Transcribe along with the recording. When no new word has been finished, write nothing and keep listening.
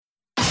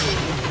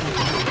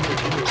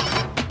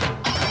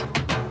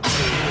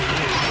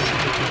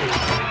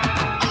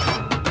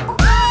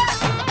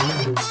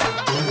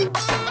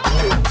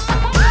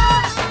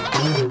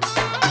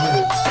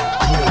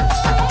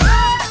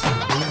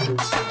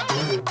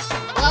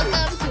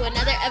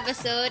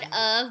episode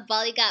of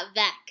Bolly Got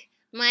Back.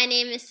 My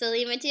name is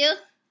Salima too.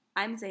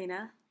 I'm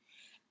Zaina.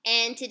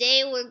 And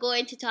today we're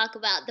going to talk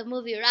about the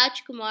movie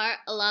Rajkumar,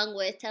 along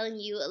with telling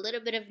you a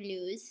little bit of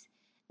news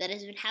that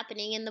has been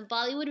happening in the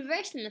Bollywood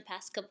verse in the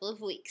past couple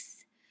of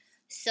weeks.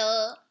 So,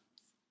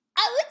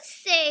 I would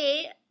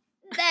say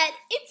that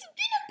it's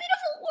been a bit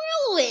of a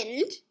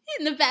whirlwind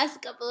in the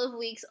past couple of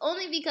weeks,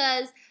 only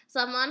because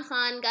Salman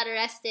Khan got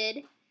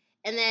arrested,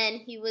 and then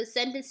he was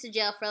sentenced to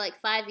jail for like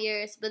 5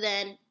 years, but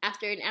then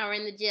after an hour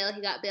in the jail, he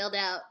got bailed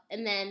out,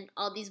 and then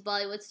all these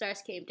Bollywood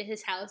stars came to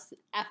his house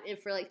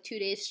for like 2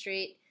 days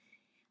straight,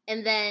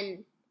 and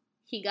then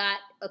he got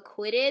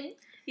acquitted.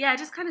 Yeah, it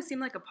just kind of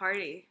seemed like a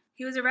party.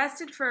 He was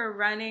arrested for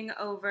running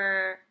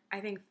over,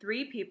 I think,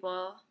 3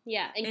 people.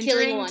 Yeah, and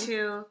killing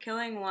one.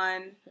 Killing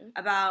one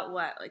about,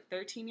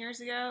 13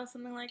 years ago?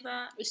 Something like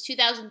that? It was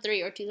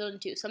 2003 or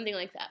 2002, something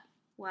like that.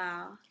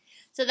 Wow.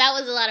 So that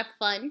was a lot of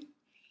fun.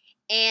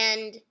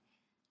 And,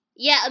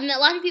 yeah, I mean, a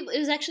lot of people, it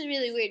was actually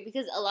really weird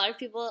because a lot of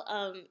people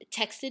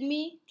texted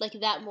me, like,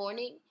 that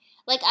morning.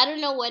 Like, I don't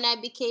know when I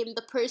became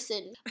the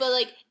person, but,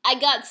 like, I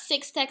got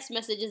 6 text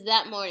messages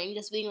that morning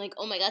just being like,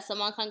 oh my god,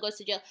 Salman Khan goes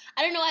to jail.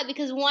 I don't know why,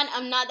 because 1,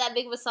 I'm not that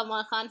big of a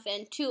Salman Khan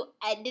fan. 2,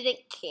 I didn't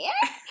care.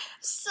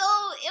 So,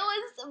 it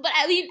was, but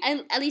I mean,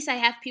 at least I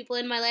have people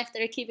in my life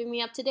that are keeping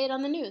me up to date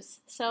on the news.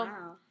 So,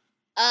 wow.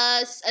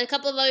 A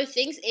couple of other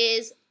things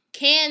is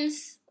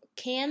Cannes.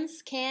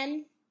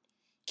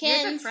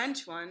 You're the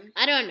French one.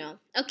 I don't know.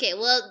 Okay,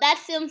 well, that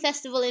film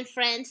festival in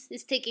France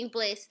is taking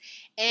place,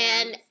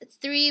 and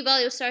 3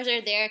 Bollywood stars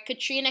are there: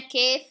 Katrina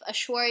Kaif,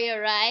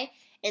 Aishwarya Rai,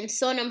 and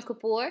Sonam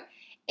Kapoor.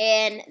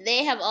 And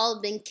they have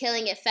all been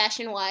killing it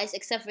fashion-wise,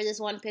 except for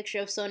this one picture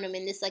of Sonam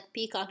in this like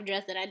peacock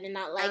dress that I did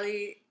not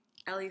like.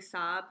 Ellie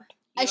Saab.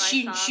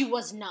 She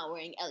was not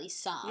wearing Ellie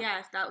Saab.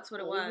 Yes, that's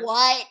what it was.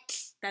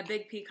 What? That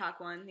big peacock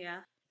one, yeah.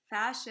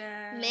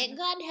 Fashion. May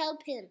God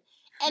help him.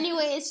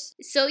 Anyways,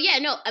 so yeah,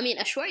 no, I mean,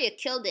 Aishwarya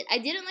killed it. I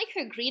didn't like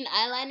her green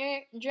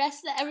eyeliner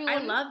dress that everyone... I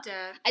loved it.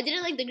 I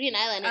didn't like the green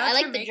eyeliner. I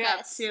liked the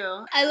dress.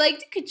 Too. I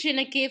liked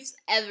Katrina Kaif's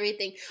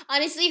everything.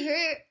 Honestly,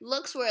 her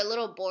looks were a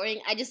little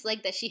boring. I just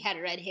liked that she had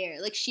red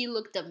hair. Like, she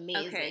looked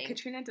amazing. Okay,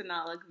 Katrina did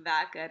not look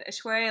that good.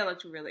 Aishwarya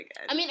looked really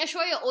good. I mean,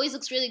 Aishwarya always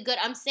looks really good.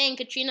 I'm saying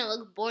Katrina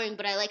looked boring,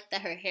 but I liked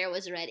that her hair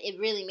was red. It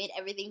really made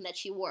everything that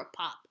she wore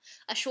pop.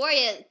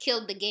 Aishwarya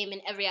killed the game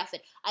in every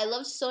outfit. I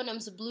loved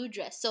Sonam's blue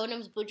dress.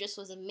 Sonam's blue dress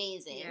was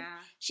amazing. Yeah.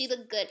 She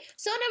looked good.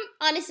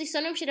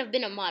 Sonam should have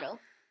been a model.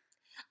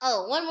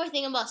 Oh, one more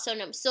thing about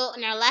Sonam. So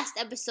in our last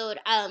episode,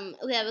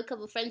 we have a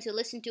couple of friends who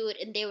listened to it,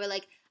 and they were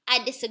like,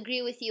 I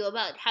disagree with you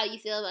about how you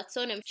feel about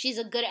Sonam. She's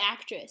a good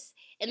actress.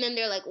 And then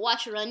they're like,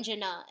 watch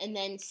Ranjana, and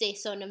then say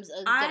Sonam's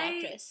a good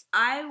actress.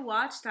 I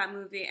watched that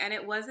movie, and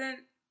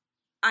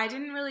I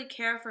didn't really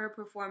care for her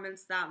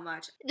performance that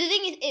much. The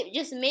thing is, it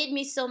just made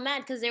me so mad,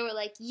 because they were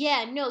like,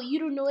 yeah, no, you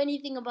don't know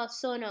anything about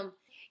Sonam.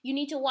 You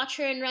need to watch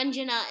her in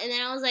Ranjana. And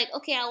then I was like,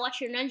 okay, I'll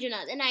watch her in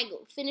Ranjana. Then I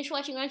finished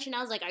watching Ranjana.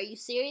 I was like, are you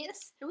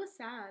serious? It was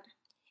sad.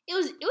 It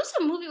was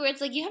a movie where it's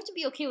like, you have to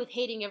be okay with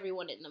hating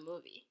everyone in the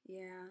movie.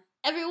 Yeah.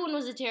 Everyone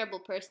was a terrible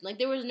person. Like,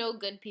 there was no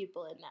good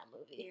people in that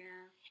movie.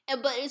 Yeah.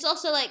 But it's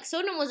also like,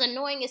 Sonam was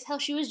annoying as hell.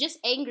 She was just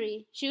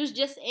angry.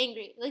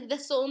 Like,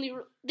 that's the only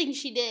thing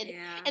she did.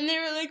 Yeah. And they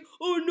were like,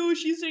 oh no,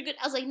 she's so good.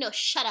 I was like, no,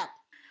 shut up.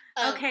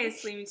 Okay,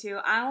 Salima too.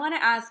 I want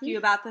to ask you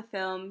about the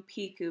film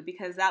Piku,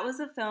 because that was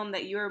the film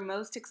that you were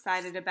most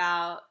excited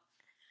about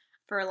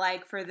for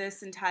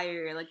this entire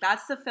year. Like,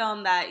 that's the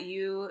film that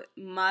you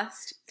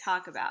must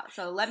talk about.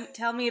 So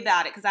tell me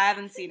about it, because I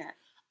haven't seen it.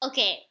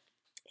 Okay.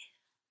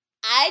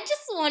 I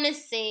just want to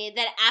say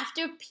that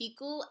after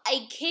Piku,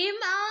 I came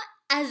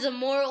out as a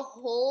more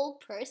whole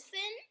person.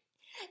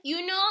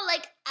 You know,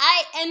 like,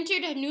 I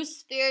entered a new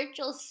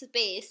spiritual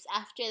space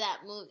after that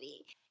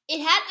movie. It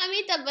had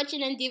Amitabh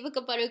Bachchan and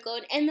Deepika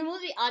Padukone, and the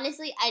movie,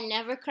 honestly, I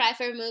never cry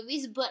for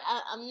movies, but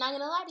I'm not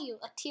gonna lie to you,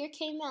 a tear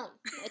came out.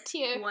 A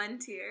tear. One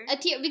tear. A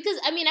tear, because,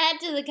 I mean, I had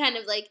to kind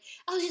of, like,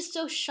 I was just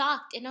so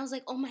shocked, and I was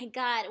like, oh my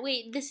god,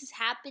 wait, this is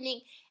happening,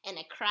 and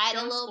I cried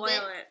a little bit.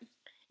 Don't spoil it.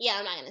 Yeah,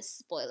 I'm not gonna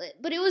spoil it,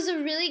 but it was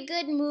a really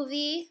good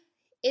movie.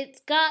 It's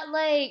got,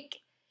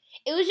 like,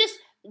 it was just,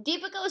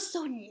 Deepika was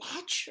so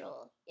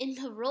natural in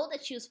the role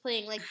that she was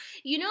playing. Like,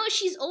 you know,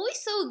 she's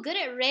always so good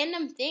at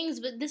random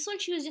things, but this one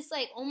she was just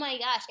like, oh my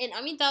gosh. And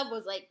Amitabh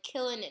was like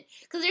killing it.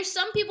 Because there's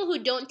some people who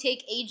don't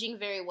take aging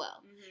very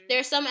well. Mm-hmm. There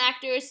are some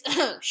actors,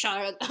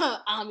 Shah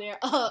Rukh, Amir,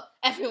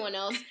 everyone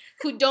else,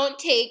 who don't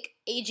take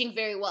aging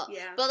very well.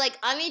 Yeah. But like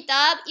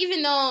Amitabh,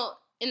 even though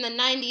in the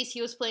 90s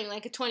he was playing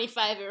like a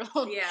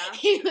 25-year-old, yeah,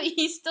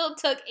 he still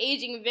took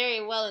aging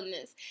very well in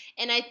this.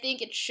 And I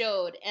think it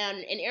showed.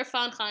 And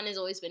Irfan Khan has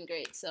always been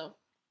great, so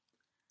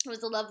it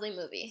was a lovely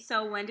movie.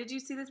 So when did you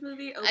see this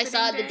movie? I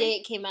saw it the day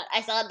it came out.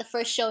 I saw it the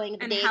first showing the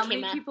day it came out. And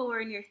how many people were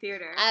in your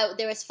theater?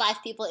 There was 5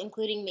 people,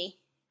 including me.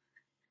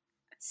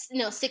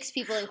 No, 6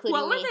 people, including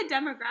me. What were the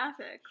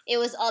demographics? It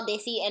was all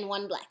Desi and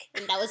 1 black,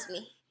 and that was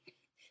me.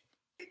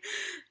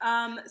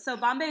 So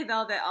Bombay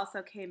Velvet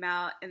also came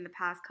out in the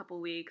past couple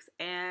weeks,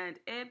 and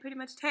it pretty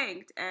much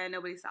tanked, and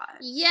nobody saw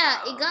it.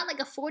 Yeah, so. It got like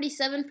a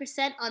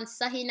 47% on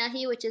Sahi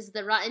Nahi, which is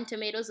the Rotten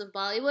Tomatoes of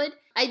Bollywood.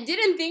 I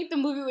didn't think the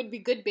movie would be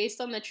good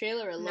based on the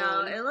trailer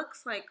alone. No, it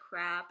looks like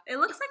crap. It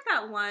looks like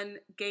that one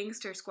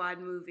Gangster Squad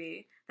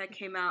movie that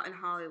came out in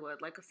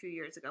Hollywood like a few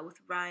years ago with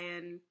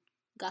Ryan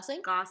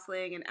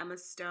Gosling and Emma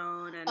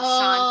Stone and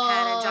Sean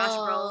Penn and Josh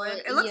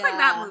Brolin. It looks like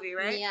that movie,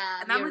 right?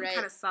 Yeah, and that movie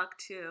kind of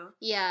sucked too.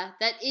 Yeah,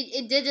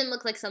 it didn't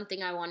look like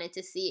something I wanted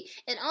to see.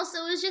 And also,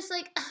 it was just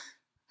like, I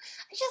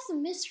just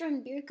miss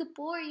Ranbir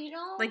Kapoor, you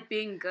know? Like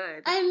being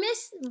good. I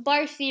miss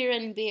Barfi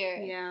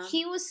Ranbir. Yeah.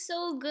 He was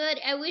so good.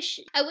 I wish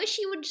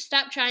he would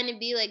stop trying to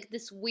be like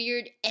this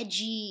weird,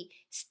 edgy,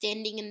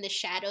 standing in the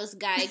shadows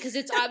guy, because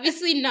it's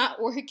obviously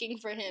not working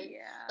for him.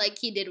 Yeah. Like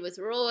he did with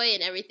Roy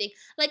and everything.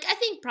 Like, I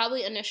think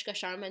probably Anushka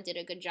Sharma did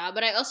a good job,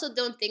 but I also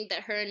don't think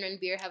that her and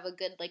Ranbir have a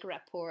good, like,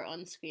 rapport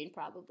on screen,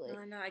 probably.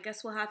 I know. I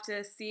guess we'll have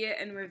to see it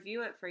and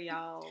review it for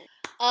y'all.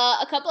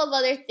 A couple of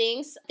other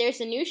things. There's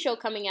a new show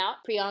coming out,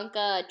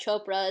 Priyanka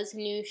Chopra's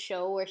new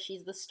show where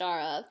she's the star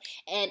of.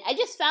 And I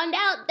just found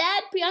out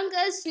that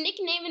Priyanka's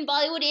nickname in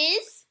Bollywood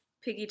is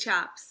Piggy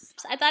Chops.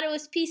 I thought it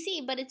was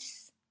PC, but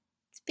it's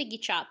Piggy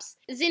Chops.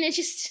 Zina,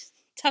 just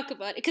talk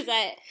about it, because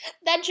that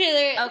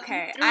trailer.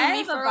 Okay, I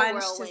have a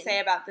bunch to say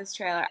about this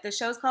trailer. The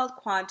show's called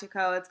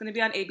Quantico. It's going to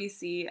be on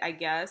ABC, I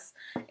guess.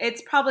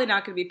 It's probably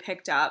not going to be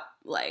picked up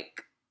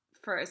like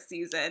for a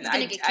season. It's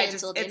going to get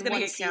canceled. It's going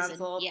to get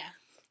canceled. Yeah.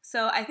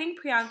 So I think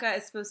Priyanka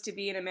is supposed to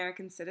be an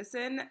American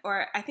citizen,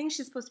 or I think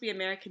she's supposed to be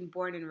American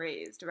born and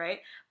raised, right?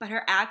 But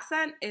her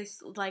accent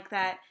is like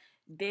that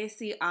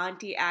desi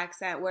auntie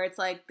accent where it's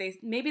like they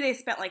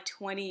spent like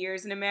 20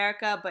 years in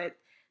America, but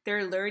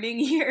their learning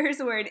years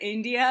were in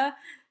India.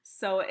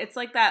 So it's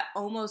like that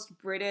almost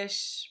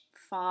British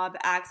fob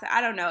accent. I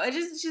don't know.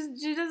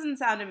 She doesn't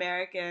sound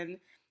American.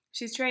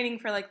 She's training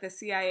for like the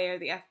CIA or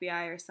the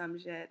FBI or some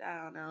shit.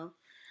 I don't know.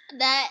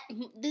 That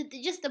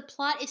just the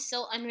plot is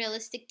so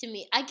unrealistic to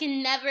me. I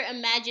can never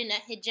imagine a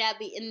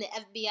hijabi in the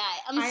FBI.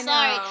 I'm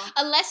sorry,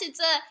 unless it's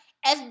a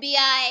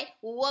FBI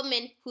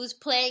woman who's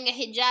playing a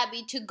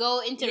hijabi to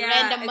go into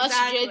random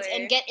masjids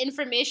and get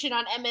information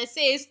on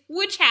MSAs,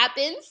 which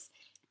happens.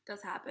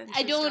 Does happen.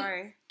 I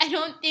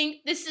don't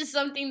think this is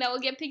something that will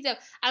get picked up.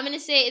 I'm gonna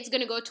say it's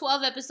gonna go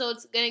 12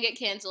 episodes, gonna get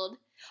canceled.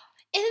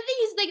 And the thing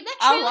is, like, that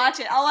trailer... I'll watch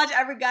it. I'll watch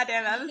every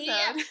goddamn episode.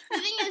 Yeah. The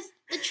thing is,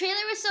 the trailer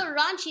was so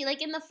raunchy.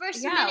 Like, in the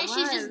first minute,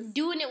 she's just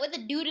doing it with a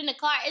dude in a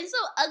car. And so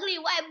ugly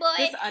white boy.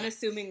 This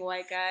unassuming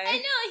white guy. I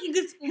know.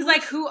 He's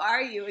like, who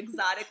are you,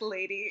 exotic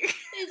lady?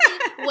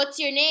 What's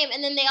your name?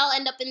 And then they all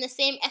end up in the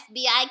same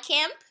FBI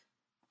camp.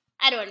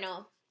 I don't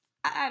know.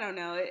 I don't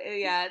know.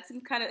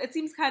 It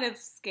seems kind of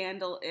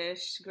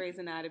Scandal-ish, Grey's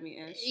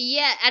Anatomy-ish.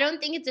 Yeah, I don't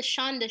think it's a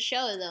Shonda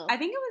show, though. I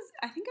think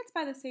it's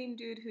by the same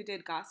dude who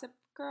did Gossip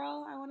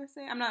Girl, I want to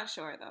say. I'm not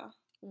sure, though.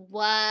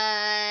 What?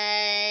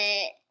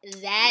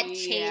 That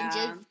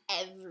changes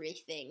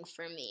everything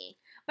for me.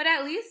 But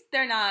at least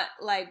they're not,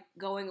 like,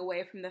 going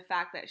away from the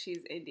fact that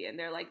she's Indian.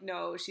 They're like,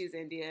 no, she's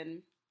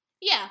Indian.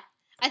 Yeah.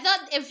 I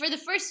thought, for the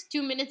first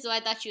 2 minutes, though,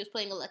 I thought she was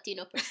playing a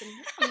Latino person.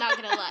 I'm not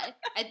gonna lie.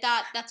 I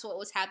thought that's what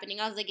was happening.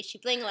 I was like, is she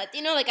playing a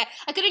Latino? Like,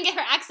 I couldn't get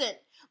her accent.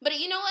 But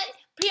you know what?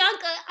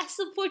 Priyanka, I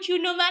support you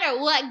no matter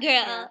what, girl.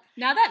 Yeah.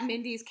 Now that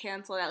Mindy's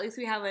canceled, at least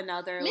we have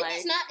another,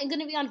 Mindy's not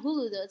gonna be on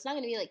Hulu, though. It's not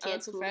gonna be, like,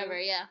 canceled forever,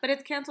 yeah. But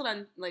it's canceled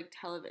on, like,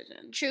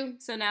 television. True.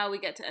 So now we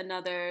get to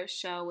another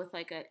show with,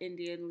 like, an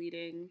Indian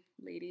leading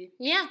lady.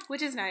 Yeah.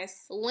 Which is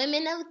nice.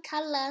 Women of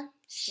color.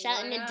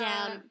 Shutting it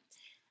down.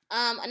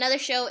 Another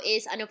show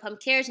is Anupam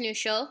Kher's new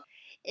show.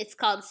 It's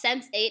called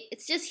Sense8.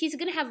 It's just, he's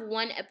going to have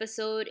one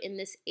episode in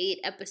this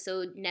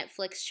 8-episode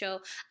Netflix show.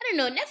 I don't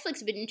know,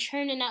 Netflix been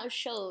churning out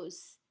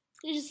shows.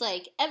 It's just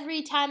like,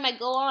 every time I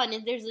go on,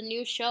 there's a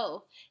new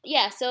show.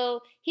 Yeah,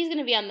 so he's going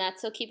to be on that,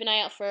 so keep an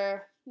eye out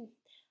for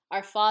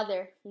our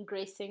father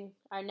gracing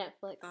our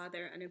Netflix.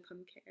 Father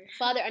Anupam Kher.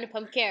 Father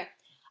Anupam Kher.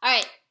 All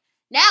right,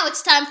 now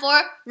it's time for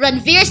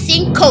Ranveer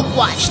Singh Coke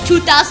Watch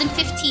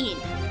 2015.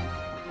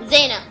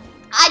 Zaina,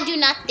 I do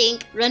not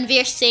think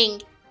Ranveer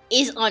Singh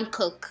is on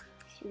coke.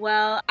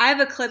 Well, I have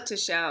a clip to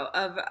show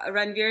of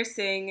Ranveer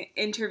Singh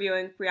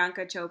interviewing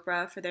Priyanka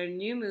Chopra for their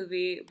new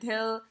movie,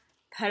 Dil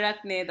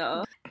Dharakne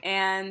Do.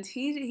 And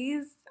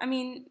he's, I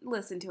mean,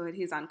 listen to it,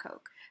 he's on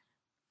coke.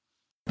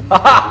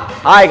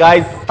 Hi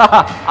guys,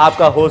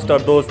 आपका host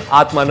और दोस्त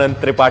Atmanand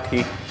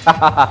Tripathi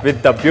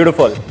with the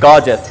beautiful,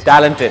 gorgeous,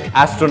 talented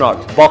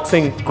astronaut,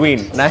 boxing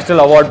queen, national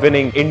award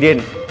winning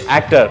Indian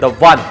actor, the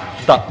one,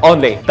 the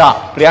only, the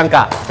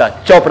Priyanka, the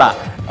Chopra.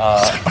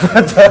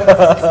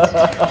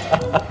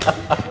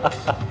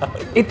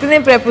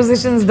 इतने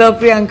prepositions, the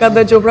Priyanka,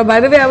 the Chopra. By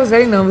the way, I was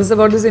very nervous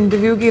about this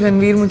interview कि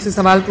रणवीर मुझसे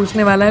सवाल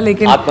पूछने वाला है,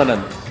 लेकिन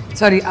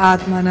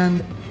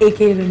Atmanand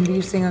A.K.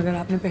 Ranveer Singh, अगर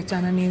आपने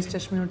पहचाना नहीं इस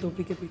चश्मे और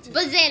टोपी के पीछे.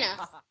 But Zaina,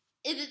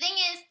 the thing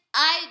is,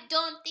 I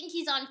don't think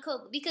he's on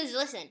coke because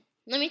listen,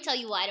 let me tell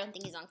you why I don't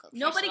think he's on coke.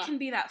 Nobody can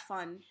be that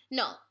fun.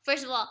 No,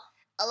 first of all,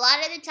 a lot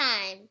of the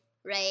time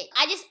right?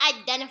 I just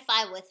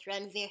identify with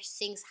Ranveer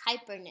Singh's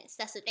hyperness.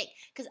 That's the thing.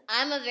 Because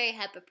I'm a very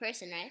hyper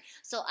person, right?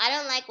 So I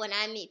don't like when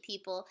I meet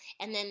people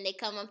and then they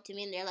come up to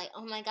me and they're like,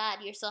 oh my God,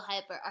 you're so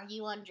hyper. Are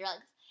you on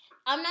drugs?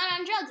 I'm not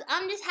on drugs.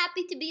 I'm just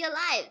happy to be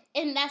alive.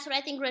 And that's what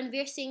I think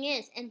Ranveer Singh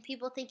is. And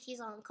people think he's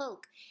on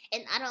coke.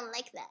 And I don't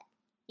like that.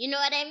 You know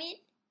what I mean?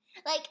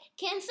 Like,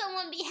 can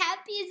someone be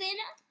happy,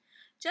 Zaina?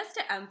 Just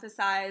to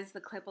emphasize the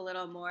clip a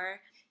little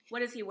more,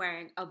 what is he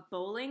wearing? A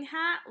bowling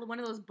hat? One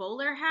of those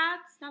bowler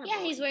hats? Not a Yeah,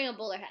 bowling. he's wearing a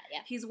bowler hat,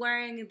 yeah. He's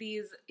wearing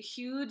these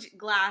huge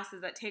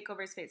glasses that take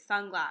over his face,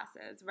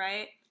 sunglasses,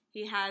 right?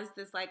 He has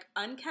this, like,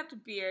 unkept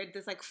beard,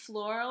 this, like,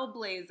 floral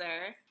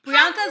blazer.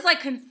 Priyanka's, like,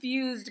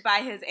 confused by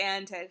his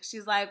antics.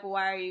 She's like,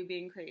 why are you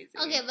being crazy?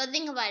 Okay, but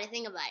think about it.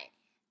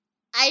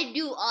 I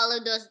do all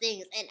of those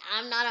things, and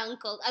I'm not on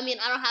coke. I mean,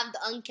 I don't have the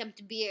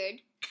unkempt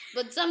beard,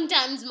 but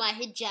sometimes my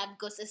hijab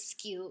goes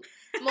askew.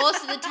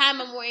 Most of the time,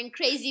 I'm wearing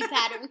crazy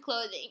pattern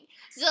clothing.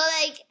 So,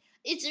 like,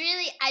 it's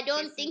really, I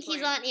don't think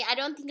he's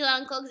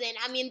on coke, Zayn.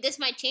 I mean, this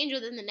might change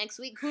within the next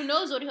week. Who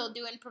knows what he'll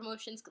do in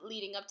promotions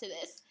leading up to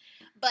this.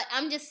 But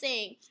I'm just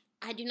saying,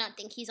 I do not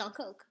think he's on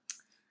coke.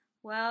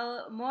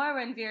 Well, more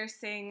Ranveer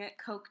Singh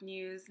coke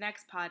news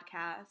next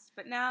podcast.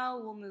 But now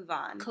we'll move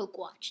on. Coke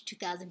Watch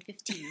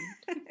 2015.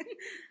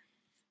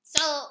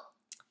 So,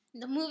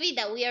 the movie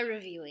that we are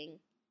reviewing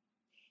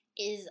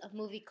is a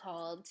movie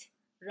called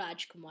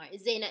Rajkumar.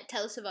 Zainat,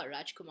 tell us about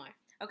Rajkumar.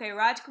 Okay,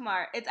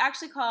 Rajkumar. It's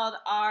actually called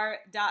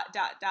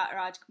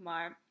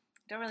R.Rajkumar.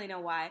 Don't really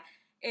know why.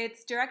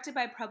 It's directed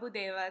by Prabhu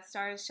Deva. It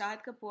stars Shahid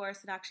Kapoor,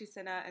 Sonakshi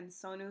Sinha, and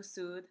Sonu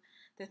Sood.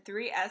 The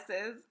 3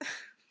 S's.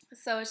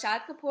 So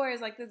Shahid Kapoor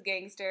is like this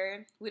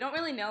gangster. We don't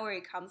really know where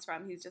he comes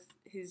from. He's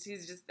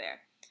just there.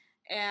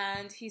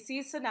 And he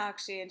sees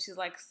Sonakshi and she's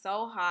like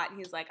so hot.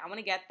 He's like, I want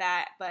to get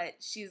that. But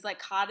she's like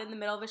caught in the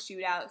middle of a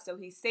shootout. So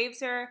he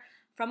saves her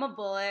from a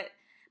bullet.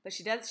 But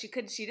she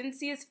didn't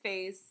see his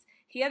face.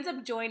 He ends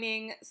up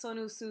joining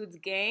Sonu Sood's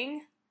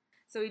gang.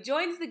 So he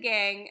joins the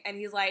gang and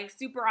he's like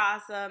super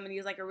awesome and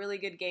he's like a really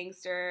good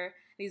gangster.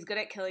 And he's good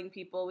at killing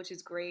people, which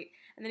is great.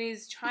 And then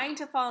he's trying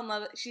to fall in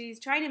love. She's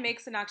trying to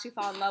make Sonakshi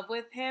fall in love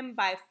with him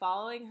by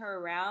following her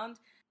around.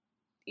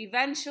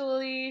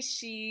 Eventually,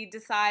 she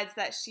decides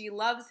that she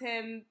loves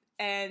him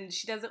and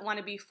she doesn't want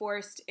to be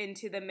forced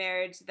into the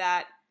marriage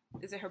that...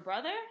 Is it her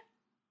brother?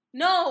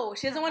 No,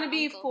 she doesn't want to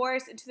be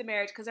forced into the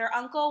marriage because her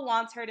uncle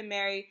wants her to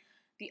marry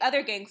the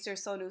other gangster,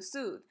 Sonu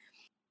Sood.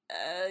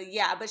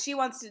 Yeah, but she's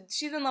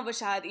in love with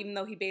Shahid even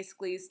though he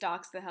basically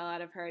stalks the hell out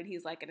of her and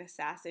he's like an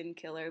assassin,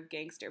 killer,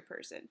 gangster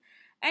person.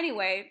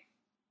 Anyway,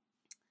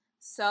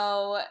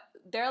 so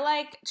they're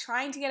like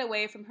trying to get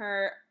away from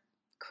her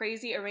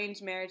crazy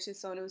arranged marriage to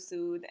Sonu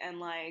Sood and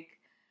like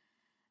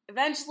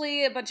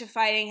eventually a bunch of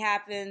fighting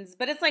happens,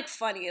 but it's like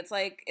funny. It's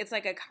like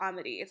a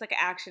comedy. It's like an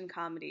action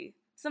comedy.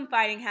 Some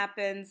fighting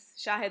happens,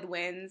 Shahid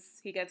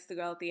wins, he gets the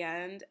girl at the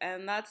end,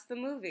 and that's the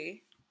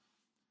movie.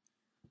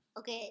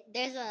 Okay,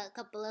 there's a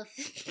couple of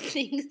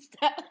things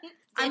that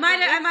I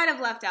might have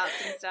left out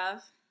some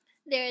stuff.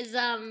 There's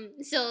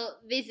so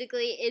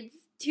basically it's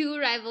 2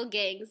 rival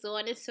gangs.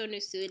 One is Sonu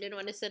Sood and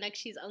one is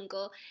Sonakshi's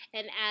uncle.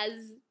 And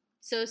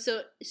so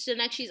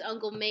Sonakshi's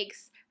uncle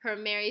makes her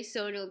marry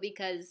Sonu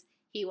because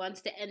he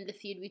wants to end the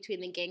feud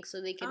between the gangs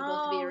so they can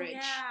both be rich.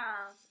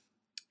 Yeah.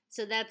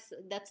 So that's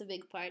a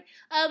big part.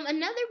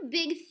 Another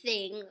big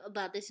thing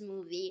about this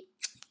movie,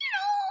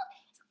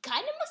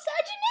 kind of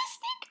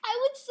misogynistic, I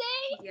would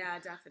say. Yeah,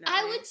 definitely.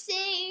 I would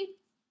say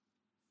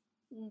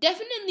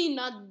definitely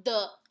not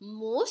the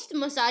most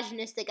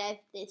misogynistic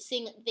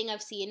thing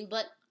I've seen,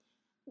 but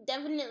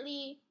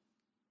definitely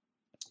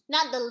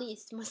not the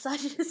least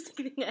misogynistic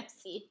thing I've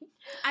seen.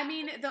 I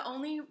mean,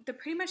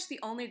 pretty much the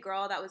only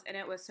girl that was in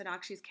it was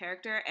Sonakshi's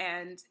character,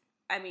 and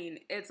I mean,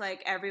 it's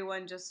like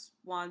everyone just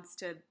wants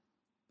to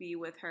be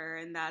with her,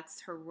 and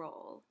that's her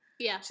role.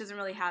 Yeah. She doesn't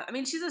really have... I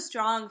mean, she's a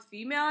strong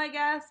female, I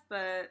guess,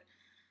 but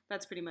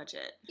that's pretty much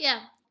it.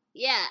 Yeah.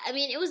 Yeah.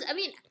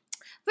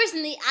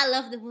 Personally, I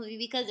love the movie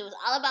because it was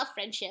all about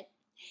friendship.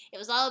 It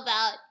was all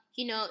about,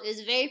 it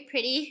was very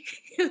pretty.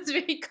 It was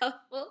very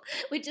colorful,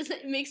 which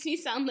makes me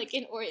sound like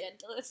an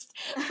Orientalist.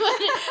 But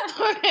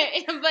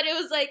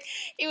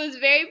it was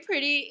very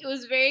pretty. It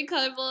was very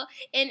colorful.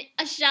 And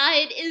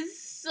Shahid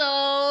is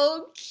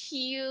so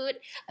cute.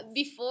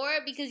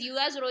 Because you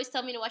guys would always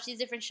tell me to watch these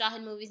different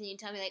Shahid movies and you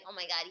tell me like, oh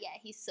my god, yeah,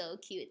 he's so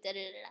cute. Da, da, da,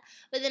 da.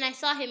 But then I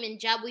saw him in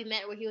Jab We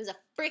Met where he was a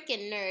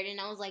freaking nerd and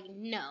I was like,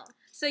 no.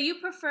 So you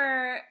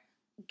prefer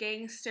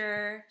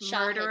gangster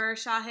Shahid. Murderer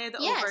Shahid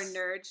Yes. over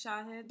nerd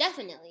Shahid?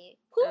 Definitely.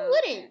 Who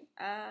wouldn't?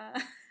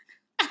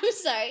 I'm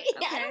sorry.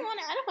 Okay. I don't want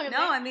to.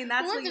 No, I mean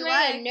that's what you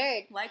marry like. a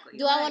nerd. Like what you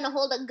Do like. I want to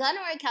hold a gun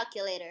or a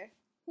calculator?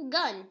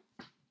 Gun,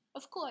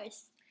 of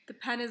course. The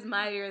pen is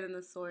mightier than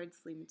the sword,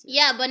 Sleemy too.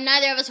 Yeah, but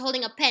neither of us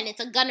holding a pen. It's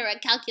a gun or a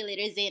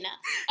calculator, Zaina.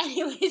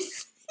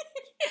 Anyways,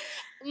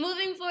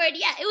 moving forward,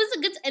 yeah, it was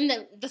a good...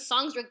 And the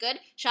songs were good.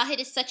 Shahid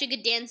is such a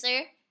good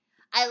dancer.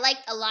 I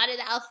liked a lot of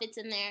the outfits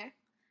in there.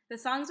 The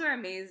songs were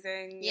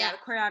amazing. Yeah. The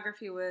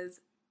choreography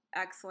was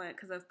excellent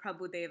because of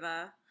Prabhu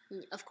Deva.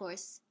 Of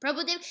course.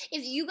 Prabhudeva.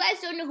 If you guys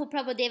don't know who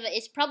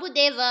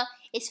Prabhudeva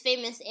is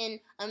famous in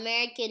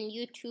American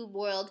YouTube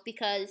world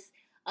because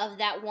of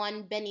that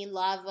one Benny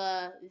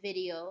Lava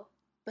video.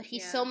 But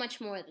he's so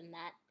much more than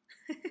that.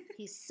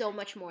 He's so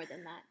much more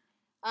than that.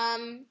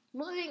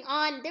 Moving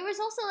on, there was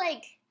also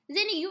like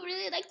Zinni, you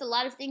really liked a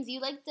lot of things.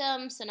 You liked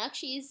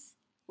Sonakshi's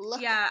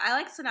look. Yeah, I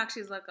like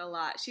Sonakshi's look a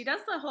lot. She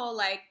does the whole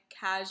like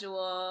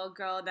casual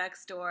girl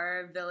next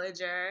door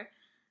villager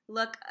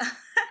look.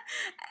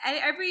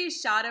 Every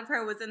shot of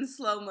her was in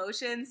slow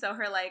motion, so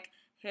her like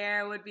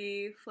hair would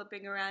be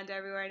flipping around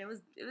everywhere, and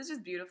it was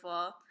just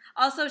beautiful.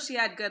 Also, she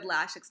had good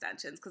lash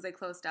extensions because they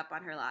closed up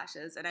on her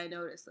lashes, and I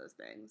noticed those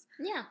things.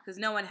 Yeah, because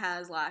no one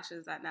has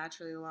lashes that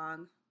naturally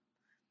long.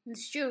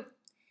 It's true.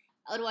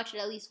 I would watch it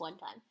at least one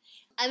time.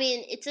 I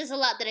mean, it says a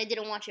lot that I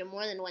didn't watch it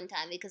more than one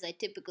time because I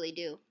typically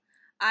do.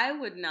 I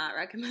would not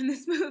recommend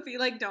this movie.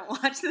 Like, don't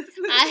watch this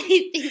movie. I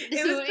think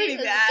this it was movie pretty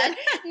was bad.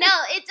 Good. No,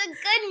 it's a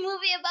good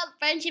movie about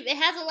friendship. It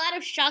has a lot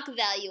of shock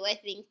value, I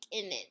think,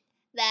 in it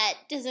that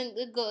doesn't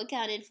go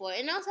accounted for.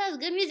 And it also has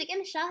good music.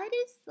 And Shahid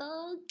is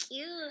so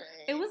cute.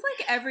 It was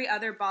like every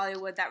other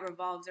Bollywood that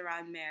revolves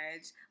around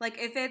marriage. Like,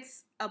 if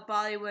it's a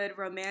Bollywood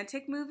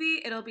romantic movie,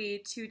 it'll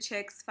be two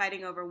chicks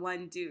fighting over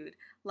one dude.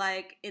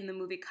 Like in the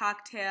movie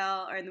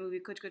Cocktail or in the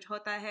movie Kuch Kuch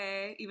Hota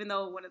Hai, even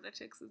though one of the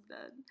chicks is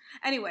dead.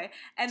 Anyway,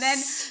 and then,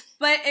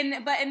 but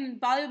in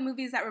Bollywood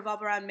movies that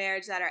revolve around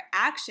marriage that are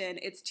action,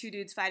 it's two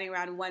dudes fighting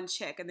around one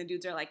chick, and the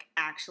dudes are like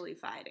actually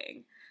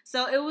fighting.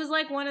 So it was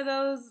like one of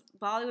those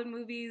Bollywood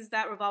movies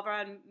that revolve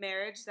around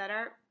marriage that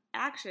are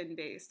action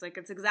based. Like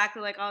it's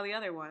exactly like all the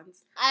other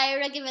ones. I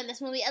recommend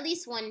this movie at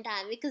least one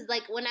time because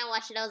like when I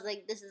watched it, I was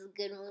like, this is a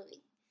good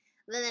movie.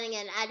 But then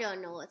again, I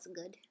don't know what's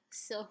good.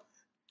 So.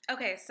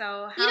 Okay,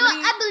 so how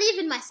many... I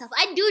believe in myself.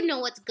 I do know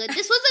what's good.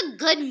 This was a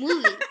good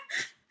movie.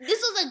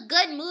 This was a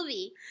good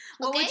movie. Okay?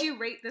 What would you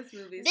rate this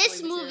movie?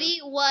 This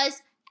movie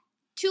was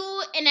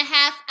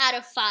 2.5 out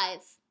of 5.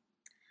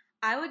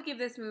 I would give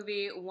this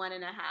movie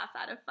 1.5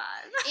 out of 5.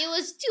 It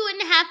was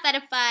 2.5 out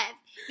of 5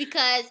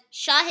 because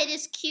Shahid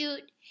is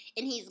cute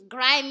and he's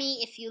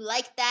grimy. If you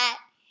like that,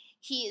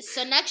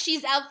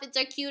 Sonakshi's outfits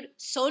are cute.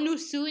 Sonu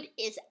Sood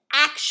is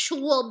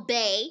actual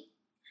bae.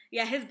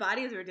 Yeah, his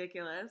body is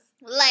ridiculous.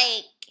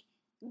 Like,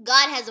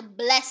 God has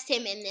blessed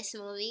him in this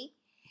movie.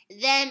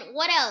 Then,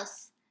 what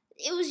else?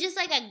 It was just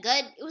like a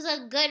good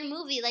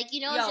movie. Like,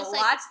 you know, it's just like...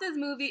 watch this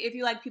movie if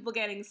you like people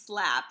getting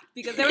slapped.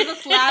 Because there was a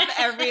slap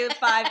every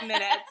 5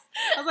 minutes.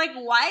 I was like,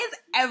 why is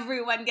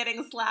everyone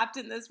getting slapped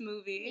in this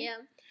movie? Yeah.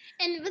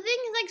 And the thing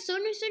is, like,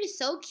 Sonu Sood is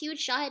so cute.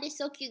 Shahid is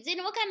so cute. Zaina,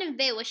 what kind of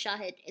bae was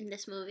Shahid in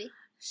this movie?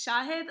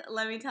 Shahid,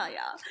 let me tell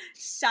y'all.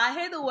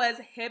 Shahid was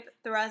hip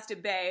thrust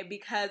bae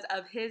because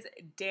of his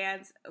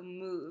dance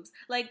moves.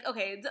 Like,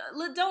 okay,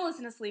 don't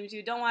listen to Slim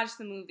 2. Don't watch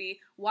the movie.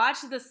 Watch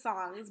the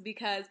songs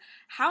because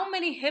how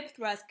many hip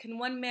thrusts can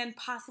one man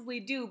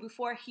possibly do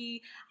before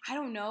he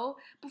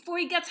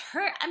gets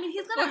hurt? I mean,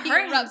 he's gonna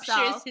hurt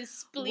himself. His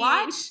spleen.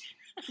 Watch.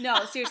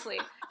 No, seriously.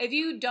 If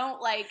you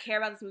don't like care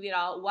about this movie at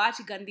all, watch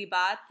Gandhi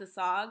Baat, the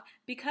song,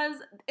 because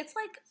it's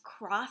like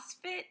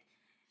CrossFit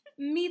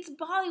meets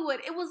Bollywood.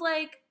 It was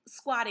like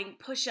squatting,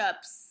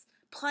 push-ups,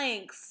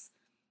 planks.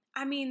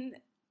 I mean,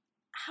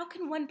 how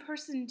can one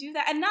person do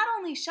that? And not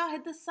only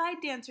Shahid, the side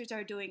dancers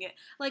are doing it.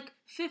 Like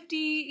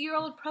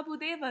 50-year-old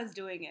Prabhudeva is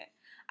doing it.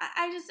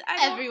 I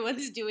don't...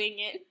 Everyone's doing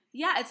it.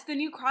 Yeah, it's the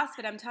new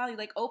CrossFit, I'm telling you.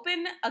 Like,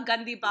 open a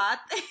Gandhi Baat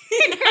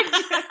in your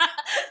gym.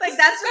 Like,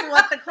 that's just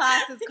what the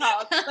class is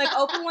called. Like,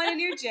 open one in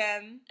your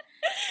gym.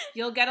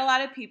 You'll get a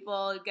lot of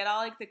people. Get all,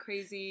 like, the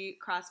crazy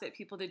CrossFit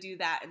people to do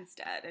that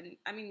instead. And,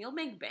 I mean, you'll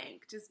make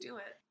bank. Just do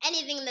it.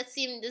 Anything that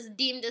seemed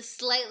deemed as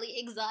slightly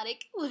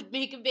exotic would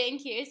make a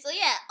bank here. So,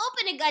 yeah,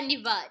 open a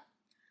Gandhi Baat.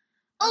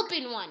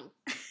 Open one.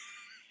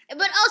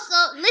 But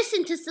also,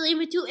 listen to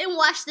Salima 2 and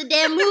watch the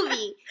damn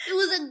movie. It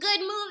was a good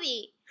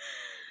movie.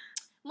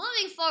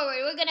 Moving forward,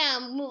 we're going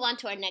to move on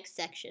to our next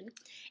section.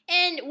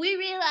 And we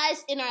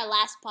realized in our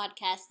last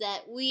podcast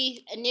that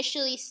we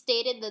initially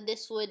stated that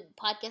this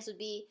podcast would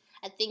be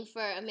a thing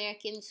for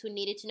Americans who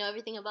needed to know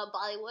everything about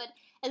Bollywood.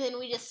 And then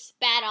we just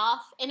spat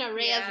off an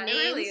array of names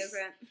really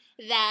isn't.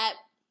 that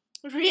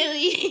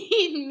really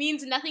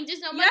means nothing.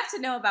 Just know you have to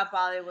know about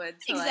Bollywood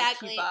to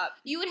exactly. Like, keep up.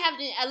 You would have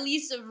to at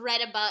least have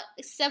read about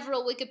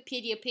several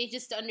Wikipedia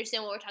pages to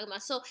understand what we're talking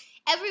about. So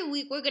every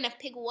week we're going to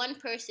pick one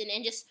person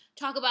and just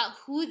talk about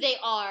who they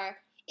are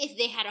if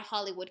they had a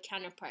Hollywood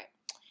counterpart.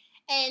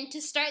 And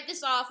to start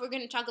this off, we're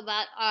going to talk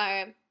about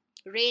our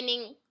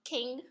reigning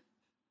king.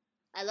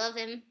 I love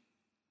him.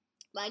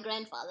 My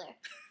grandfather.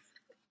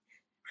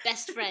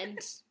 Best friend.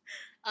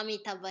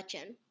 Amitabh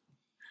Bachchan.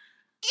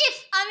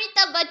 If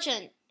Amitabh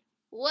Bachchan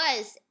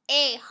was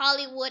a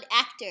Hollywood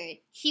actor,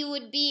 he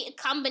would be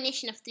a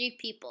combination of 3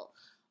 people.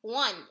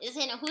 1 is,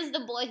 who's the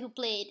boy who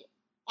played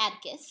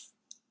Atticus?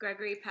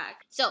 Gregory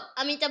Peck. So,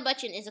 Amitabh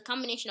Bachchan is a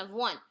combination of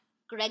 1,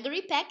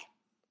 Gregory Peck,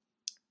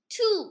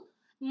 2,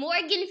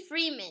 Morgan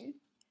Freeman,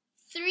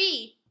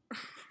 3,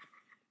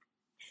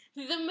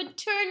 the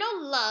maternal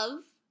love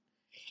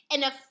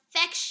and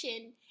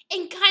affection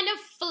and kind of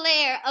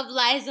flair of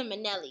Liza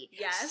Minnelli.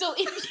 Yes. So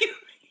if you,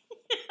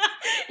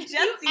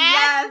 Just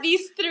add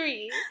these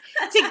three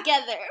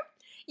together,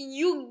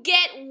 you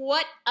get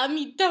what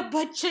Amitabh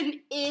Bachchan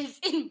is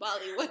in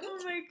Bollywood. Oh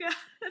my god,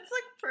 that's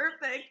like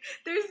perfect.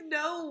 There's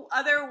no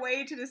other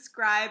way to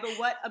describe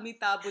what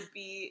Amitabh would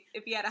be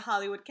if he had a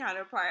Hollywood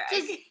counterpart.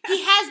 Because he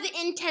has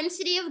the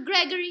intensity of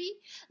Gregory,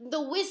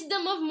 the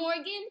wisdom of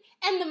Morgan,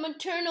 and the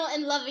maternal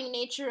and loving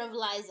nature of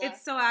Liza.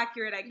 It's so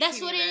accurate.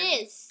 That's what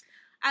it is.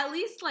 At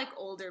least like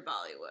older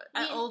Bollywood,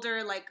 Yeah.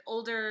 older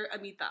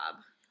Amitabh.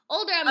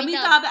 Older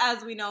Amitabh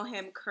as we know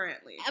him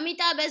currently.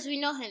 Amitabh as we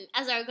know him,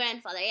 as our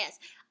grandfather, yes.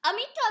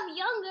 Amitabh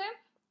younger,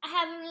 I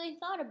haven't really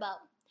thought about.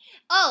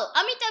 Oh,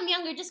 Amitabh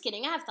younger, just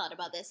kidding, I have thought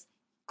about this.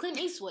 Clint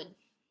Eastwood.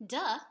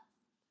 Duh.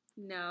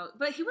 No,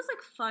 but he was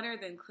like funner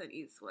than Clint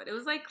Eastwood. It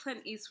was like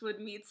Clint Eastwood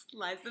meets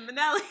Liza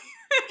Minnelli.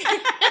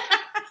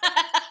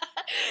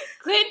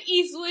 Clint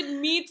Eastwood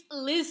meets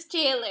Liz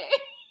Taylor.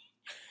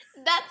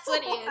 That's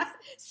what he is.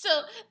 So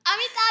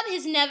Amitabh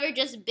has never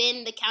just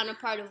been the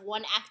counterpart of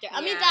one actor. Yeah,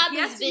 Amitabh he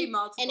has has to be been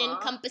multiple. an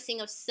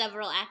encompassing of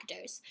several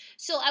actors.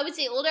 So I would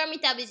say older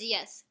Amitabh is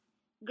yes.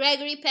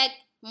 Gregory Peck,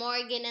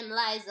 Morgan, and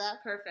Liza.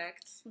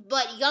 Perfect.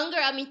 But younger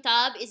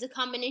Amitabh is a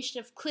combination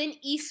of Clint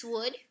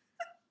Eastwood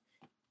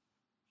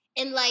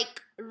and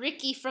like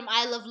Ricky from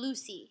I Love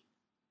Lucy.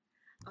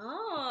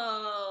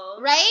 Oh.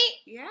 Right?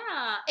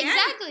 Yeah.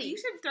 Exactly. And you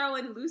should throw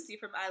in Lucy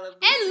from I Love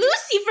Lucy. And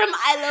Lucy from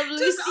I Love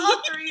Lucy. Just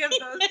all three of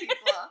those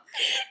people.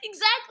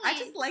 Exactly. I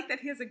just like that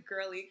he has a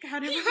girly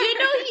counterpart. You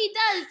know he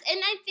does,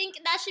 and I think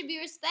that should be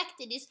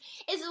respected.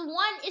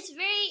 It's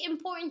very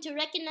important to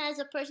recognize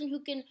a person who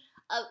can,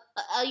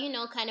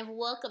 kind of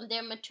welcome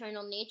their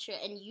maternal nature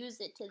and use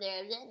it to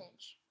their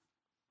advantage.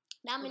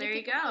 Not many There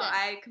you go. people do that.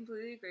 I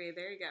completely agree.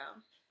 There you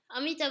go.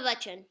 Amitabh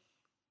Bachchan.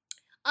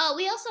 Oh,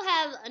 we also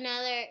have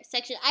another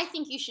section. I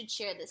think you should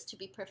share this, to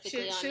be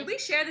perfectly honest. Should we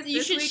share this You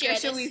this should week share or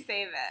should this. we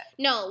save it?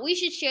 No, we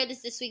should share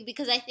this week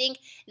because I think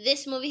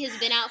this movie has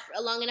been out for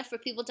long enough for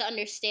people to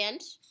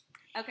understand.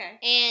 Okay.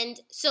 And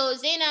so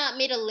Zaina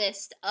made a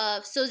list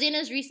of. So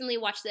Zaina's recently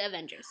watched the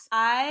Avengers.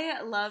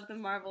 I love the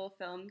Marvel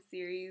film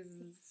series,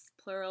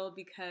 plural,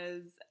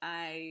 because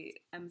I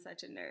am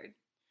such a nerd.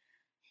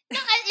 No,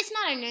 it's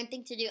not a nerd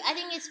thing to do. I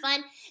think it's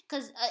fun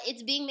because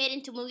it's being made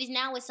into movies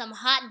now with some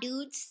hot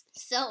dudes.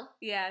 So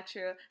Yeah,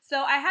 true.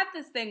 So I have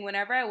this thing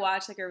whenever I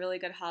watch like a really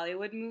good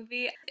Hollywood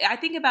movie, I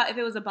think about if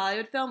it was a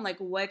Bollywood film, like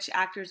which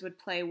actors would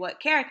play what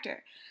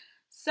character.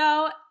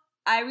 So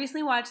I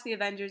recently watched The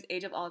Avengers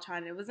Age of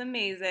Ultron. It was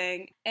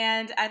amazing.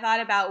 And I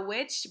thought about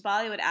which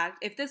Bollywood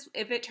if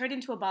it turned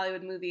into a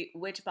Bollywood movie,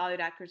 which Bollywood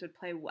actors would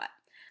play what.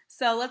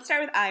 So let's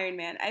start with Iron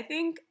Man. I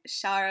think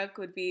Shah Rukh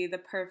would be the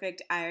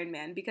perfect Iron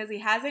Man because he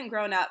hasn't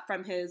grown up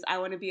from his I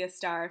want to be a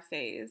star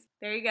phase.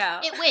 There you go.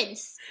 it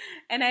wins.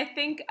 And I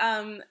think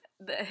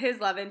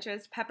his love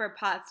interest, Pepper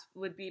Potts,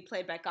 would be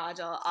played by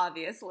Kajol,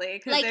 obviously,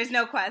 because Like, there's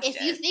no question.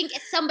 If you think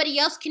somebody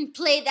else can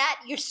play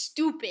that, you're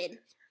stupid.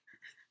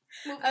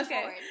 Moving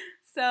forward.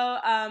 So,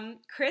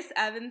 Chris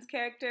Evans'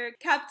 character,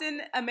 Captain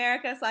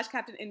America /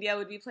 Captain India,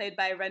 would be played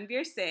by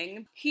Ranveer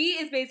Singh. He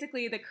is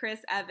basically the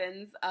Chris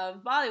Evans of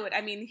Bollywood. I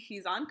mean,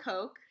 he's on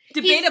coke.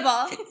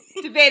 Debatable.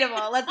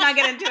 Let's not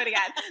get into it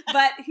again.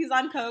 But he's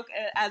on coke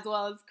as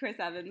well as Chris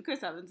Evans.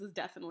 Chris Evans is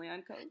definitely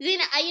on coke.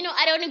 Zaina,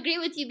 I don't agree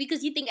with you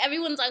because you think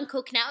everyone's on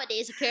coke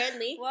nowadays,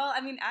 apparently. Well,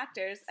 I mean,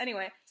 actors.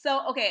 Anyway,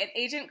 so, okay,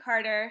 Agent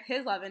Carter,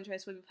 his love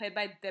interest would be played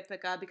by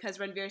Deepika because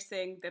Ranveer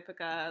Singh,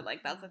 Deepika,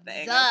 like, that's a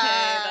thing. Duh.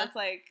 Okay, that's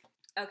like...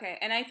 Okay,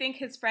 and I think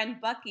his friend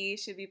Bucky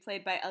should be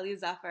played by Ali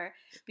Zafar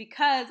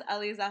because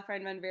Ali Zafar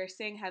and Ranveer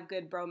Singh have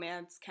good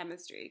bromance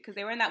chemistry because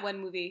they were in that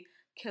one movie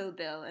Kill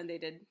Bill and they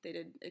did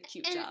a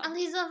cute And job.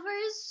 Ali Zafar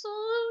is so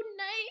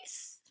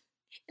nice.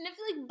 And I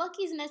feel like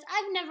Bucky's nice.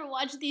 I've never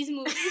watched these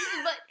movies,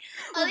 but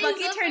Well, Ali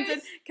Bucky Zafar turns in.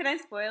 is- Can I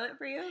spoil it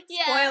for you?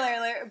 Yeah. Spoiler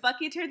alert: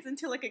 Bucky turns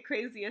into like a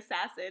crazy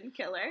assassin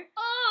killer.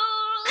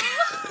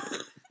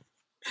 Oh.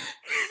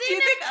 Do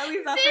you think Ali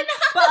Zafar? Zaina,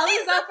 But Ali Ali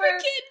Zafar Zafar.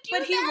 can't do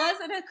But he that.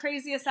 wasn't a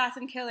crazy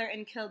assassin killer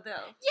in Kill Bill.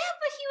 Yeah,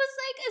 but he was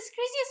like a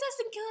crazy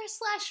assassin killer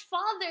 /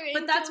 father. in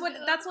But that's Kill what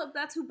Bill.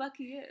 that's who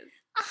Bucky is.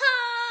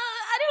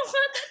 I don't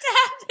want that to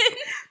happen.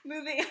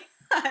 Moving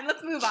on.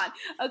 Let's move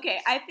on.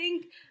 Okay, I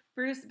think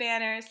Bruce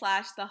Banner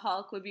 / the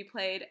Hulk would be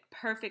played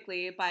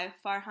perfectly by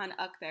Farhan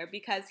Akhtar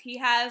because he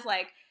has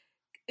like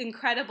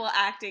incredible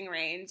acting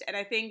range, and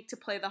I think to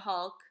play the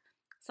Hulk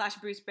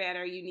 / Bruce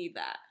Banner, you need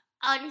that.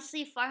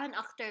 Honestly, Farhan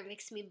Akhtar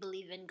makes me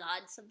believe in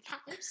God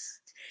sometimes.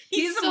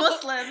 He's a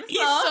Muslim, He's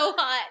so- so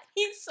hot.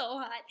 He's so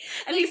hot.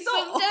 And Like, he's so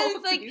sometimes,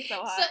 old like, to be so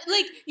hot. So,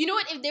 like, you know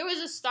what? If there was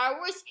a Star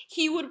Wars,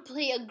 he would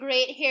play a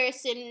great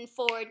Harrison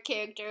Ford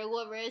character,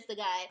 whoever is the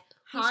guy.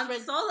 who's Han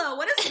friends- Solo,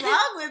 what is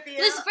wrong with you?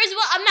 Listen, first of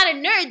all, I'm not a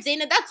nerd,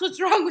 Zaina. That's what's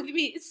wrong with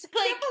me. It's I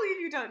like, can't believe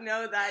you don't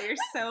know that. You're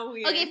so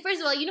weird. okay, first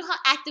of all, you know how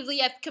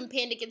actively I've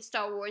campaigned against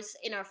Star Wars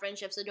in our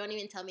friendship, so don't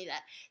even tell me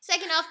that.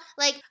 Second off,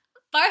 like,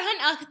 Farhan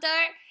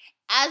Akhtar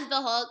as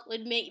the Hulk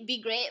would be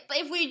great, but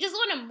if we just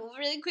want to move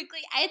really quickly,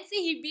 I'd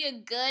say he'd be a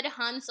good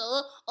Han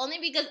Solo, only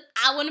because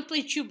I want to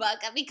play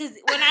Chewbacca, because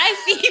when I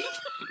see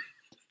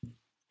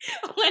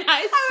when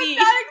I see. I was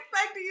not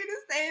expecting you to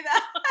say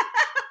that.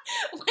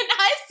 When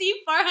I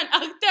see Farhan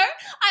Akhtar,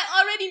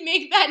 I already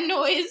make that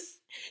noise.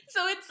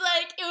 So it's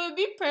like, it would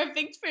be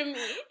perfect for me.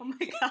 Oh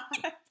my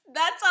god.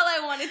 That's all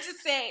I wanted to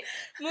say.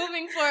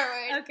 Moving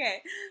forward.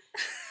 Okay.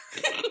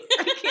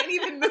 I can't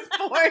even move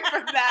forward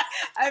from that.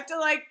 I have to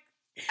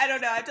I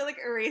don't know, I have to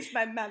erase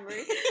my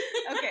memory.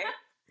 Okay.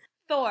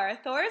 Thor.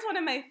 Thor is one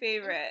of my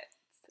favorites.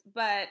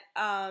 But,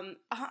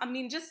 I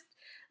mean, just,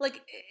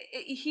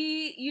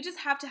 you just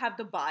have to have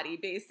the body,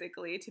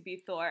 basically, to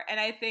be Thor. And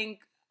I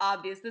think,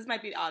 this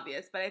might be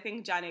obvious, but I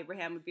think John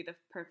Abraham would be the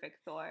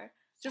perfect Thor.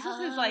 Just with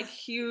his,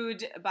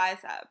 huge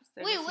biceps.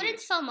 Wait, wouldn't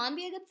Salman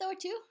be a good Thor,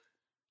 too?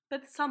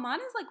 But Salman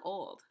is,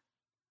 old.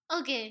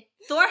 Okay.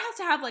 Thor has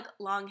to have,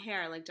 long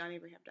hair like John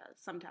Abraham does,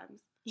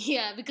 sometimes.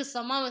 Yeah, because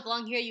Salman with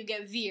long hair, you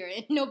get Veer,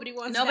 and nobody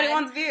wants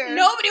Veer.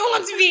 Nobody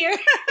wants Veer.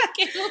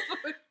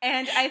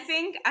 And I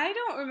think, I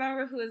don't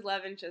remember who his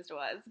love interest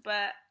was,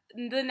 but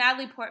the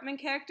Natalie Portman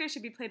character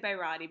should be played by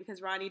Ronnie,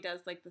 because Ronnie does,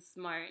 the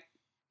smart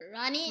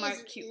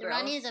cute girls.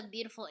 Ronnie is a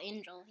beautiful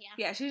angel, yeah.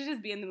 Yeah, she should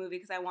just be in the movie,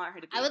 because I want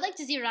her to be. I would like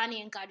to see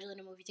Ronnie and Kajol in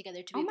a movie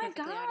together, to be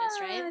perfectly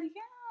honest, right?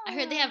 Yeah. I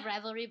heard they have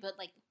rivalry, but,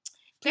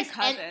 They're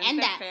cousins, and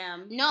they're that.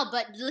 fam. No,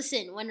 but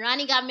listen, when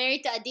Ronnie got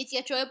married to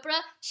Aditya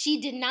Chopra,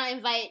 she did not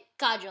invite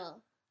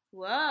Kajol.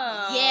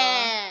 Whoa.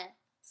 Yeah.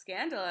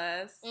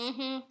 Scandalous.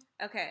 Mm-hmm.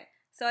 Okay,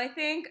 so I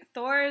think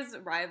Thor's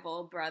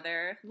rival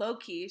brother,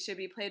 Loki, should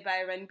be played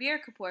by Ranbir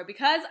Kapoor,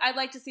 because I'd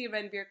like to see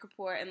Ranbir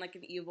Kapoor in, an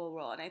evil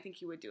role, and I think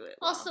he would do it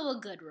well. Also a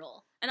good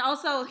role. And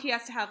also, he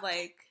has to have,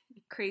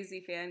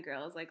 crazy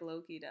fangirls like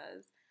Loki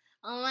does.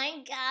 Oh my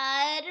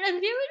god, Ranbir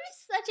would be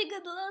such a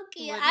good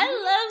Loki. Wouldn't I he?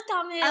 love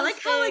Tom Hiddleston. I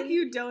like how,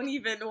 you don't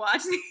even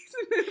watch these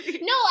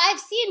movies. No,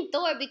 I've seen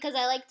Thor because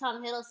I like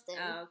Tom Hiddleston.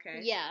 Oh, okay.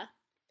 Yeah.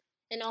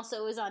 And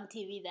also it was on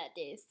TV that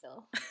day,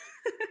 so.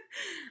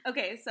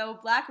 Okay, so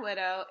Black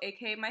Widow,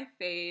 aka my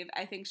fave,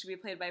 I think should be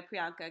played by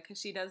Priyanka, because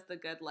she does the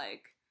good,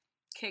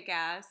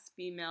 kick-ass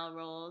female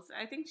roles.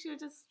 I think she would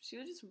just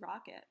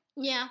rock it.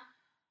 Yeah.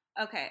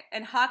 Okay,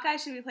 and Hawkeye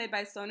should be played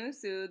by Sonu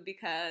Sood,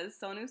 because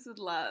Sonu Sood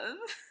love...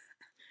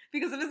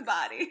 because of his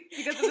body,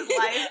 because of his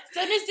life,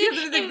 So because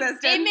of his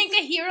existence. They make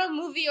a hero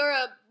movie or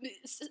a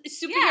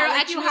superhero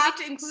action you movie. have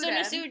to include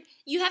it.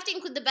 You have to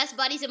include the best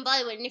bodies in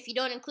Bollywood, and if you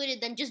don't include it,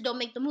 then just don't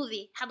make the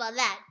movie. How about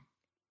that?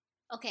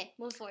 Okay,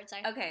 move forward,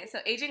 sorry. Okay, so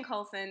Agent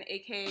Coulson,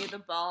 aka the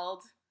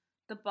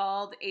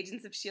bald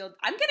Agents of S.H.I.E.L.D.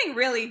 I'm getting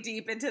really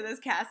deep into this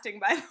casting,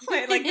 by the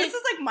way. This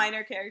is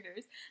minor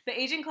characters. But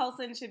Agent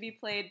Coulson should be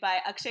played by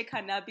Akshay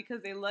Khanna,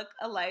 because they look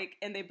alike,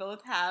 and they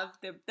both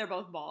they're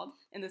both bald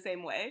in the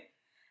same way.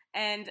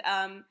 And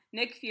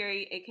Nick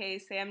Fury, aka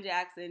Sam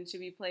Jackson,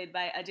 should be played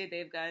by Ajay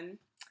Devgan,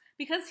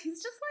 because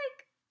he's just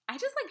I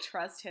just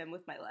trust him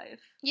with my life.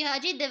 Yeah,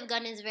 Ajay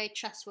Devgan is a very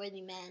trustworthy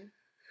man.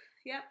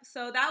 Yep.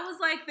 So that was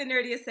the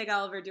nerdiest thing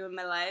I'll ever do in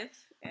my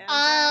life. And,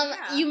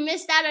 yeah. You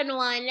missed out on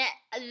one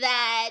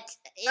that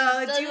is.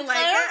 Do you like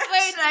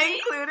it? Should I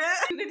include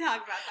it? We can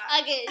talk about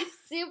that. Okay,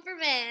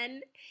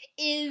 Superman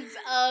is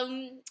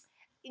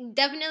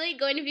definitely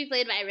going to be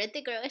played by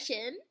Hrithik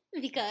Roshan,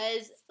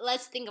 because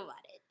let's think about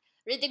it.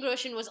 Hrithik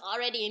Roshan was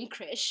already in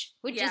Krish,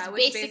 which is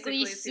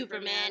basically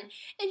Superman.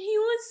 And he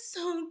was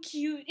so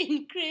cute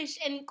in Krish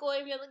and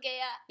Koi Mil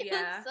Gaya. It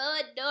was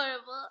so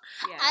adorable.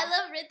 Yeah. I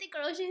love Hrithik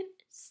Roshan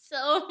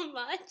so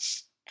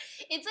much.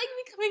 It's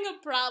becoming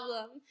a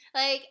problem.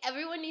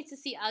 Everyone needs to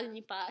see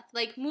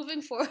Agnipath.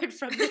 Moving forward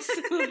from this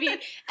movie,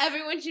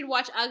 everyone should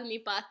watch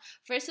Agnipath.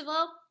 First of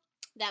all,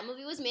 that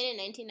movie was made in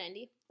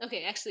 1990.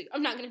 Okay, actually,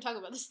 I'm not going to talk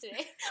about this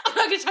today. I'm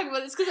not going to talk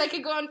about this because I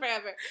could go on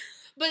forever.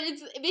 But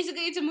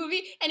it's a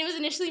movie, and it was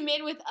initially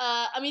made with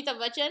Amitabh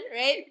Bachchan,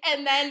 right?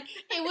 And then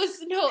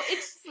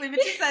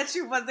Slimity said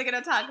she wasn't going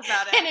to talk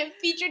about it. And it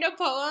featured a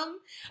poem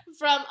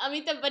from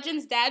Amitabh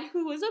Bachchan's dad,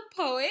 who was a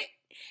poet.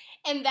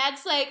 And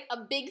that's a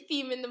big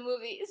theme in the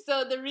movie.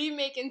 So the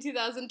remake in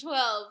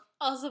 2012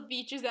 also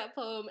features that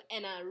poem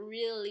and a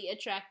really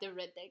attractive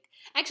Hrithik.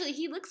 Actually,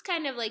 he looks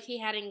kind of like he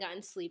hadn't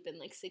gotten sleep in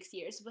 6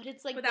 years, but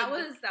it's But that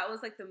was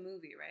the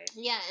movie, right?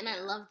 Yeah, and I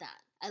love that.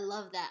 I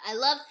love that. I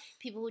love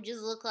people who just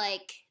look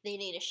like they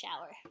need a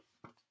shower.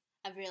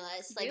 I've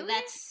realized Really?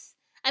 that's.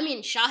 I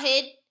mean,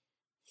 Shahid.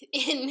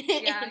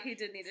 Yeah, he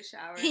did need a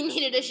shower. He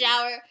needed a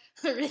shower.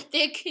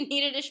 Hrithik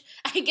needed a.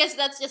 I guess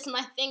that's just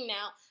my thing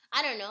now.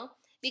 I don't know.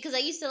 Because I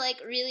used to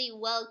really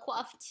well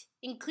coiffed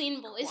and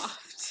clean boys.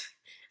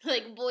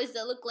 Boys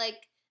that look like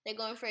they're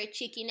going for a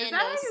cheeky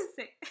Nando's.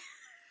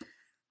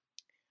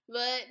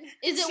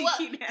 Is that what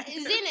you say? But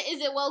is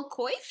it well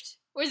coiffed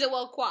or is it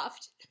well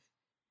coiffed?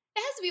 It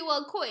has to be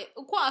well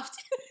coiffed.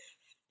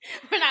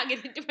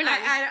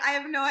 I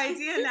have no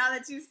idea now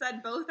that you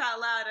said both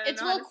out loud.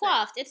 It's well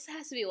coiffed. It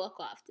has to be well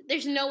coiffed.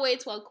 There's no way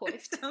it's well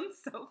coiffed. It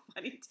sounds so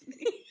funny to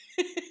me.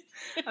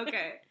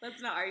 Okay,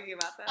 let's not argue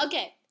about that.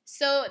 Okay.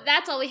 So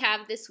that's all we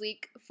have this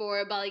week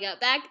for Bolly Got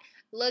Back.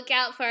 Look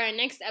out for our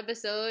next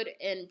episode,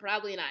 and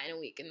probably not in a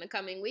week, in the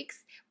coming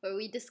weeks, where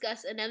we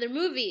discuss another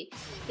movie.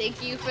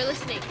 Thank you for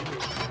listening.